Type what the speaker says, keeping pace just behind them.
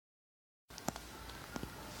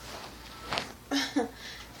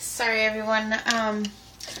Sorry everyone.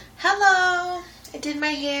 Hello! I did my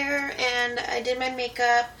hair and I did my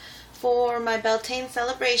makeup for my Beltane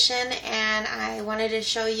celebration, and I wanted to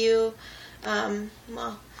show you,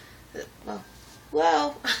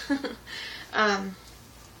 whoa.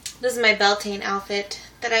 This is my Beltane outfit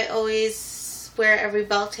that I always wear every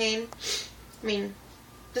Beltane. I mean,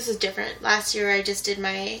 this is different. Last year I just did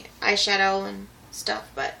my eyeshadow and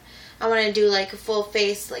stuff, but I want to do like a full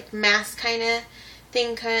face, like mask kind of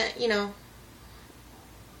thing, you know,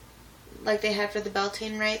 like they had for the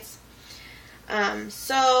Beltane rights.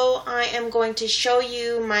 So I am going to show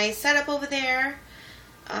you my setup over there.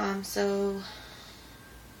 So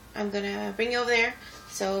I'm gonna bring you over there.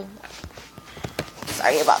 So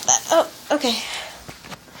sorry about that. Oh, okay.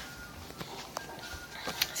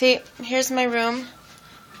 See, here's my room.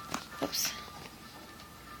 Oops.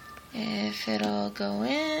 If it'll go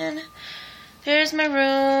in. There's my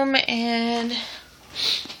room, and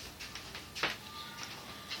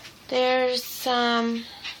there's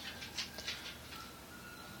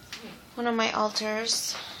one of my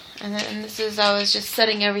altars, and then this is, I was just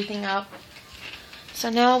setting everything up. So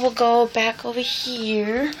now we'll go back over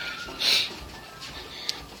here,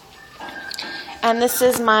 and this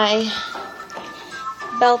is my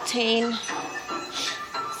Beltane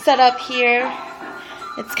setup here.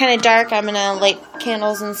 It's kind of dark. I'm gonna light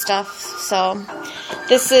candles and stuff. So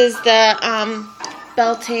this is the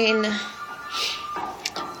Beltane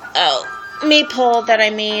maypole that I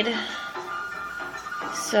made.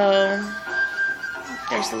 So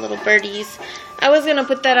there's the little birdies. I was gonna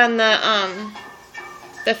put that on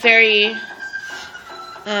the fairy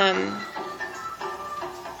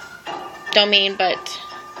domain, but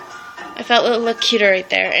I felt it would look cuter right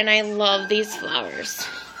there, and I love these flowers.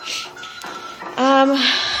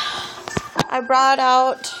 I brought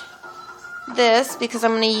out this because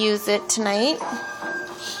I'm going to use it tonight.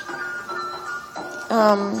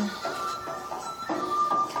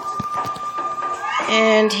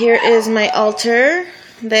 And here is my altar.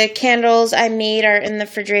 The candles I made are in the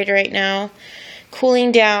refrigerator right now,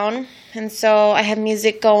 cooling down, and so I have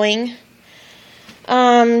music going.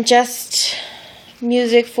 Just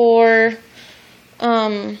music for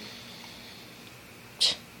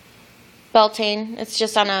Beltane. It's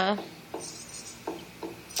just on a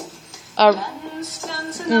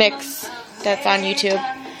mix that's on YouTube.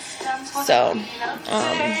 So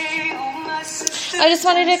I just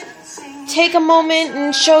wanted to take a moment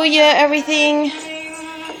and show you everything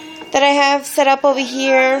that I have set up over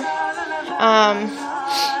here.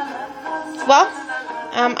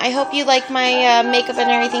 I hope you like my makeup and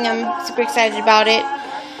everything. I'm super excited about it.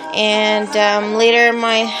 And later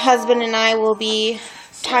my husband and I will be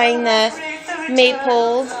tying the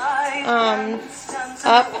maypole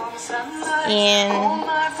up,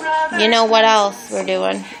 and you know what else we're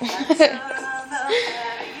doing.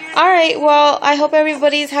 Alright, well, I hope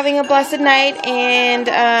everybody's having a blessed night, and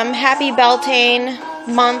happy Beltane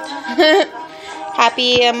month.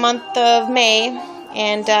 Happy month of May,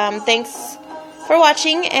 and thanks for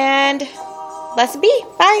watching, and blessed be.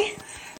 Bye.